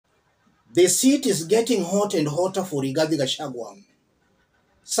The seat is getting hot and hotter for Rigathi Gachagua.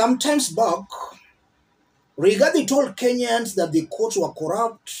 Sometimes back, Rigathi told Kenyans that the courts were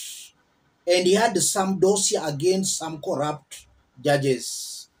corrupt and he had some dossier against some corrupt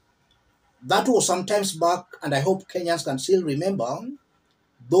judges. That was sometimes back, and I hope Kenyans can still remember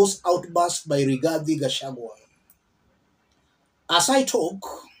those outbursts by Rigathi Gachagua. As I talk,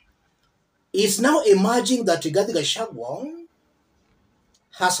 it's now emerging that Rigathi Gachagua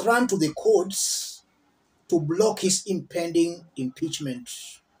has run to the courts to block his impending impeachment.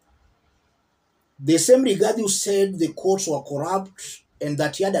 The same Rigathi who said the courts were corrupt and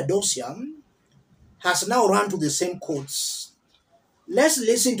that he had a dossier has now run to the same courts. Let's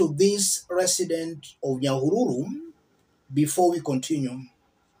listen to this resident of Nyahururu before we continue.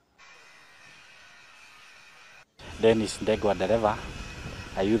 Dennis Ndegwa Dereva,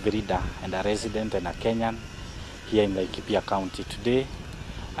 a youth leader and a resident and a Kenyan here in Laikipia County. Today,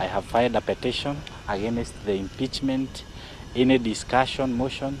 I have filed a petition against the impeachment, any discussion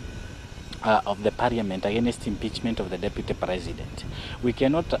motion of the parliament against impeachment of the deputy president. We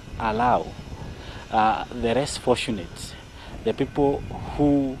cannot allow the less fortunate, the people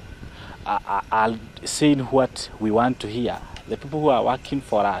who are saying what we want to hear, the people who are working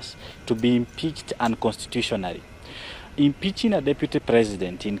for us, to be impeached unconstitutionally. Impeaching a deputy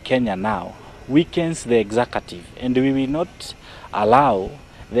president in Kenya now weakens the executive, and we will not allow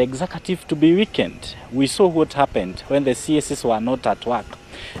the executive to be weakened. We saw what happened when the CSs were not at work.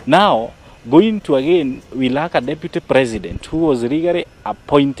 Now, going to again, we lack a deputy president who was legally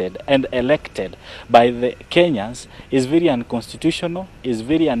appointed and elected by the Kenyans is very unconstitutional, is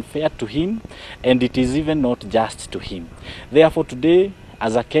very unfair to him, and it is even not just to him. Therefore, today,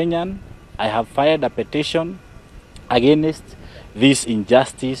 as a Kenyan, I have filed a petition against this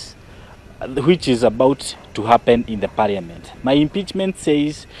injustice which is about to happen in the parliament. My impeachment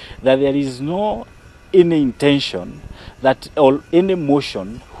says that there is no any intention that or any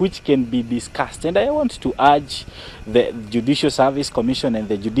motion which can be discussed, and I want to urge the Judicial Service Commission and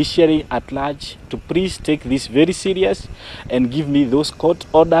the judiciary at large to please take this very serious and give me those court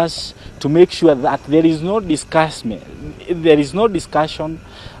orders to make sure that there is no discussion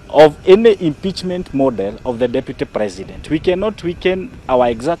of any impeachment model of the deputy president. We cannot weaken our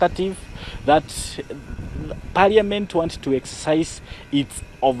executive, that parliament wants to exercise its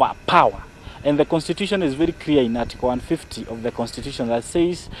overpower. And the constitution is very clear in Article 150 of the constitution that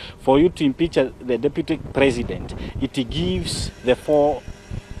says for you to impeach the deputy president, it gives the 4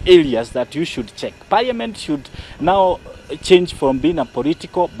 areas that you should check. Parliament should now change from being a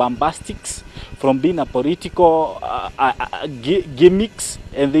political bombastics, from being a political gimmicks,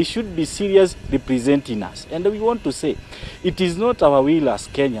 and they should be serious representing us. And we want to say, it is not our will as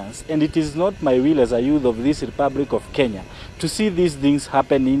Kenyans, and it is not my will as a youth of this Republic of Kenya to see these things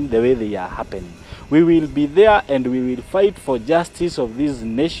happening the way they are happening. We will be there and we will fight for justice of this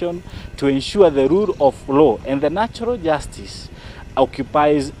nation to ensure the rule of law and the natural justice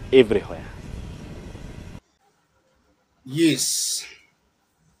occupies everywhere. Yes.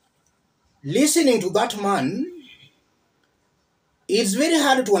 Listening to that man, it's very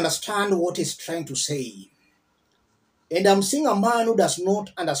hard to understand what he's trying to say. And I'm seeing a man who does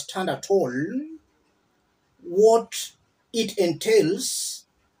not understand at all what it entails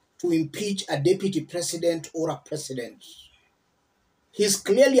to impeach a deputy president or a president. He's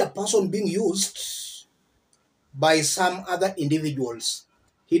clearly a person being used by some other individuals.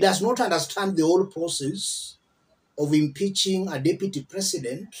 He does not understand the whole process of impeaching a deputy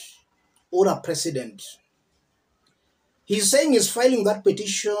president or a president. He's saying he's filing that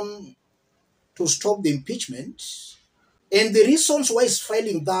petition to stop the impeachment. And the reasons why he's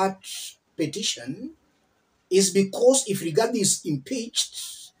filing that petition is because if Rigathi is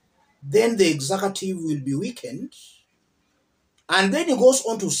impeached, then the executive will be weakened. And then he goes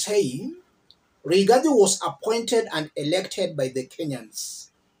on to say, Rigathi was appointed and elected by the Kenyans.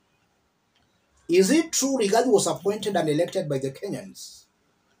 Is it true Rigathi was appointed and elected by the Kenyans?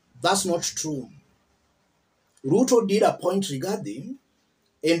 That's not true. Ruto did appoint Rigathi,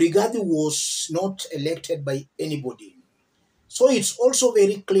 and Rigathi was not elected by anybody. So it's also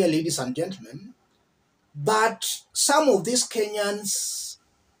very clear, ladies and gentlemen, that some of these Kenyans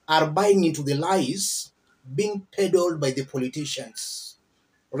are buying into the lies being peddled by the politicians.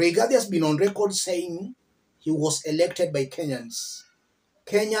 Rigathi has been on record saying he was elected by Kenyans.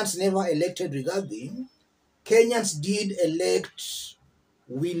 Kenyans never elected Rigathi. Kenyans did elect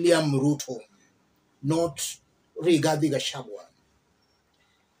William Ruto, not Rigathi Gachagua.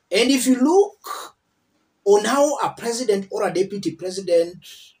 And if you look on how a president or a deputy president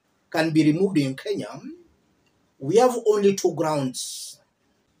can be removed in Kenya, we have only 2 grounds.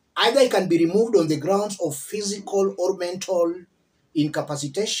 Either he can be removed on the grounds of physical or mental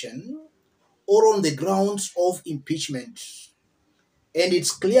incapacitation or on the grounds of impeachment. And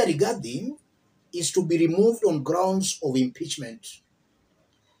it's clear Rigathi is to be removed on grounds of impeachment.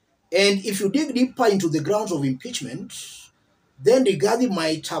 And if you dig deeper into the grounds of impeachment, then Rigathi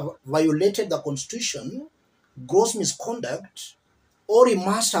might have violated the Constitution, gross misconduct, or he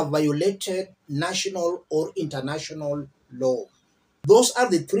must have violated national or international law. Those are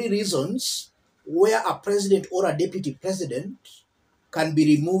the three reasons where a president or a deputy president can be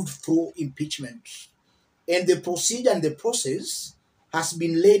removed through impeachment. And the procedure and the process has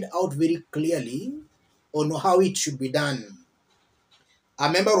been laid out very clearly on how it should be done.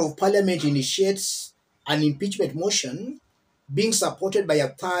 A member of parliament initiates an impeachment motion being supported by a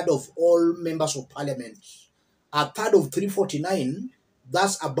third of all members of parliament. A third of 349,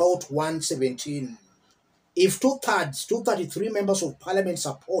 that's about 117. If two-thirds, 233 members of parliament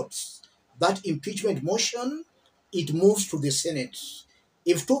supports that impeachment motion, it moves to the Senate.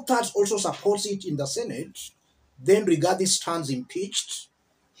 If two-thirds also supports it in the Senate, then Rigathi stands impeached,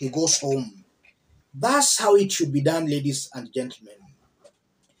 he goes home. That's how it should be done, ladies and gentlemen.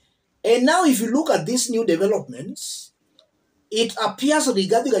 And now if you look at these new developments, it appears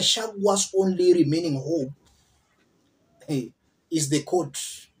Rigathi Gachagwa's only remaining hope is the court.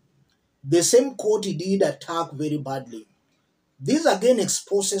 The same court he did attack very badly. This again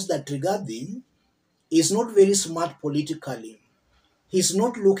exposes that Rigathi is not very smart politically. He's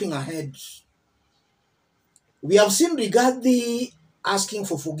not looking ahead. We have seen Rigathi asking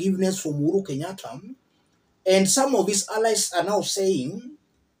for forgiveness from Uhuru Kenyatta, and some of his allies are now saying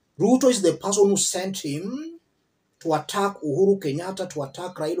Ruto is the person who sent him to attack Uhuru Kenyatta, to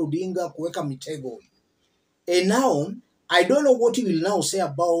attack Raila Odinga, kuweka mitego. And now, I don't know what he will now say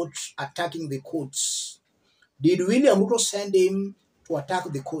about attacking the courts. Did William Ruto send him to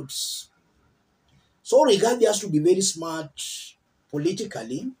attack the courts? So Rigathi has to be very smart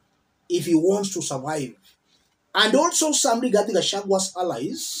politically if he wants to survive. And also some Rigathi Gachagwa's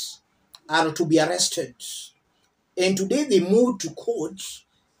allies are to be arrested. And today they moved to court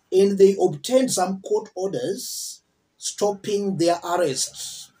and they obtained some court orders stopping their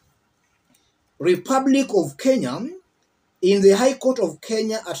arrests. Republic of Kenya, in the High Court of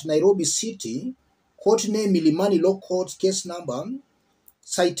Kenya at Nairobi City, court name Milimani Law Court, case number,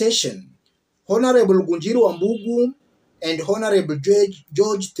 citation, Honorable Gunjiro Wambugu and Honorable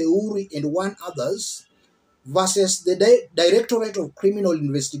George Theuri and one others versus the Directorate of Criminal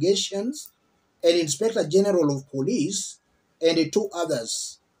Investigations and Inspector General of Police and two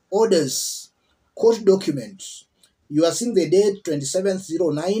others. Orders, court documents. You are seeing the date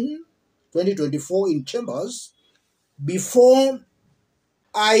 27/09/2024 in chambers before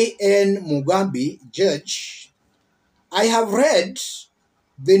I.N. Mugambi, judge. I have read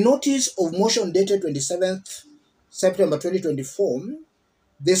the notice of motion dated 27th September 2024,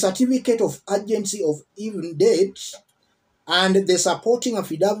 the certificate of urgency of even date, and the supporting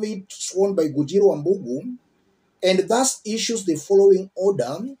affidavit sworn by Gunjiro Wambugu, and thus issues the following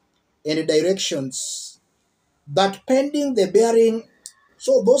order and directions that pending the bearing.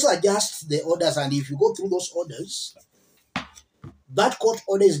 So those are just the orders, and if you go through those orders, that court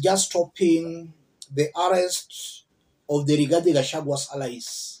order is just stopping the arrest of the Rigathi Gachagwa's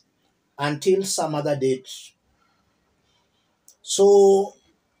allies until some other date. So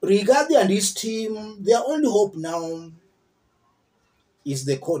Rigathi and his team, their only hope now is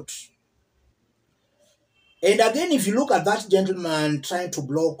the court. And again, if you look at that gentleman trying to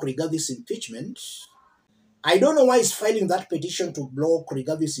block Rigathi's impeachment, I don't know why he's filing that petition to block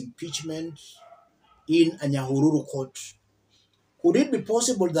Rigathi's impeachment in a Nyahururu court. Could it be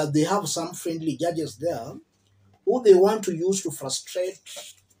possible that they have some friendly judges there who they want to use to frustrate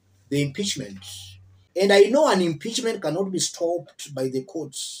the impeachment? And I know an impeachment cannot be stopped by the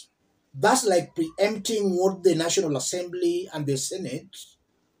courts. That's like preempting what the National Assembly and the Senate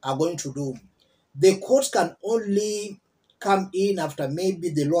are going to do. The courts can only come in after maybe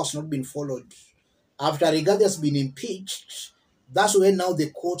the law has not been followed. After Rigathi has been impeached, that's when now the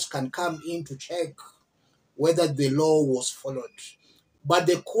courts can come in to check whether the law was followed. But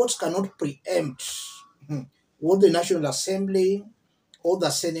the courts cannot preempt what the National Assembly or the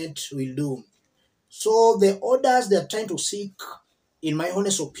Senate will do. So the orders they are trying to seek, in my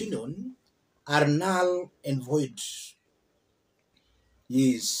honest opinion, are null and void.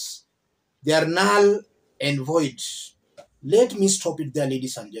 Yes, they are null and void. Let me stop it there,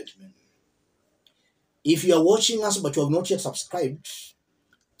 ladies and gentlemen. If you are watching us but you have not yet subscribed,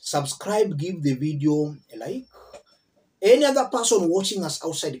 subscribe, give the video a like. Any other person watching us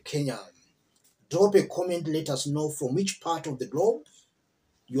outside Kenya, drop a comment, let us know from which part of the globe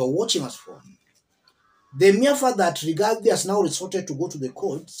you are watching us from. The mere fact that Rigathi has now resorted to go to the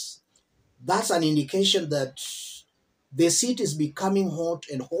courts, that's an indication that the seat is becoming hot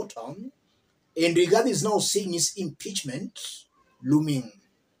and hotter, and Rigathi is now seeing his impeachment looming.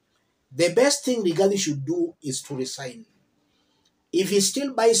 The best thing Rigathi should do is to resign. If he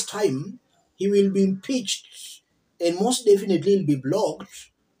still buys time, he will be impeached and most definitely will be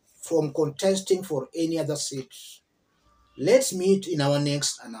blocked from contesting for any other seat. Let's meet in our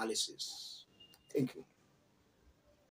next analysis. Thank you.